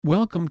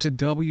Welcome to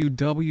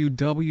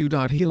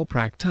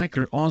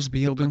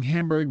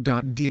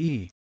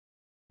www.Heilpraktikerausbildung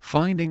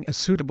Finding a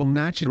suitable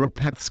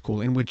naturopath school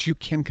in which you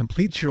can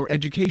complete your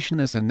education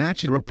as a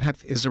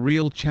naturopath is a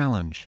real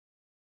challenge.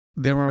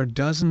 There are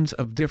dozens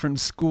of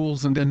different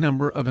schools and a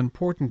number of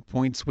important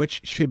points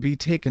which should be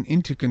taken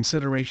into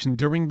consideration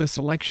during the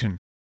selection.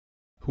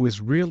 Who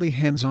is really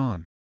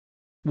hands-on?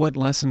 What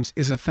lessons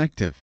is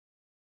effective?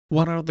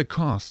 What are the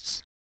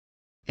costs?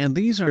 And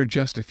these are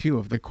just a few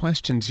of the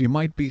questions you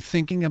might be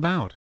thinking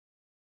about.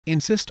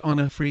 Insist on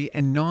a free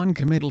and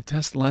non-committal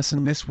test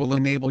lesson. This will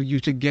enable you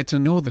to get to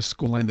know the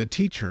school and the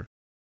teacher.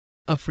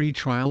 A free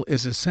trial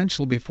is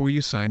essential before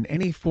you sign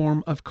any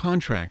form of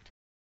contract.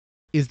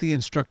 Is the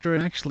instructor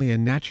actually a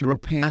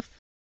naturopath?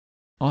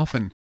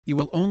 Often, you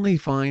will only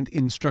find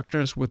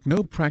instructors with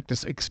no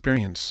practice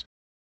experience.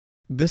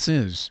 This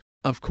is,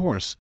 of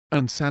course,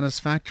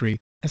 unsatisfactory,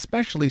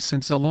 especially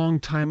since a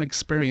long-time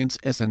experience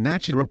as a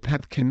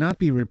naturopath cannot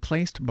be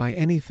replaced by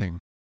anything.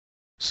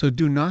 So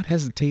do not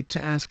hesitate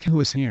to ask who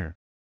is here.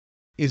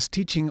 Is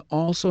teaching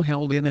also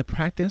held in a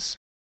practice?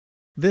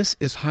 This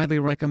is highly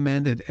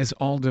recommended as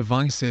all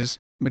devices,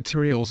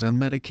 materials and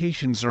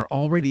medications are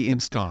already in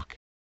stock.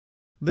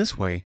 This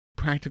way,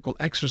 practical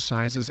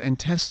exercises and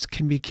tests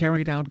can be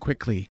carried out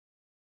quickly.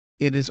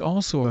 It is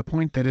also a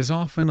point that is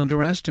often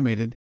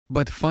underestimated,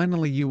 but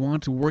finally you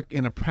want to work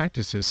in a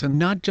practices and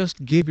not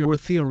just give your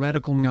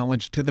theoretical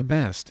knowledge to the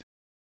best.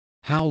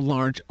 How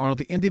large are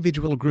the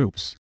individual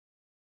groups?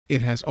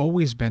 It has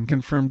always been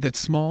confirmed that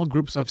small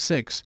groups of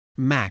 6,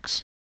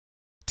 max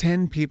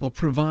 10 people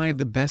provide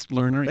the best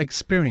learner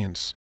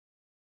experience.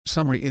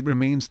 Summary: it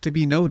remains to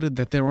be noted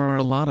that there are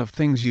a lot of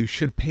things you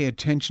should pay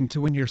attention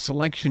to in your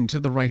selection to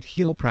the right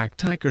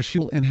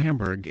Heilpraktikerschule in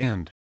Hamburg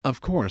and,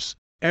 of course,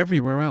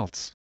 everywhere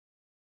else.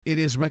 It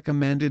is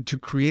recommended to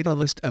create a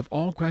list of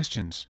all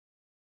questions.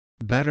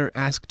 Better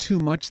ask too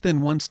much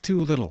than once too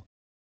little.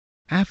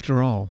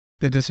 After all,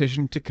 the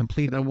decision to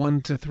complete a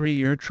 1 to 3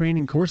 year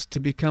training course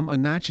to become a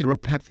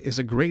naturopath is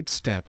a great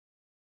step.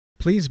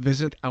 Please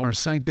visit our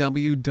site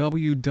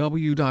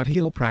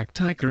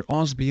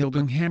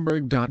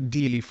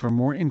www.Heilpraktikerausbildung for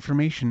more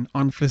information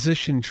on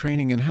physician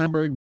training in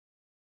Hamburg.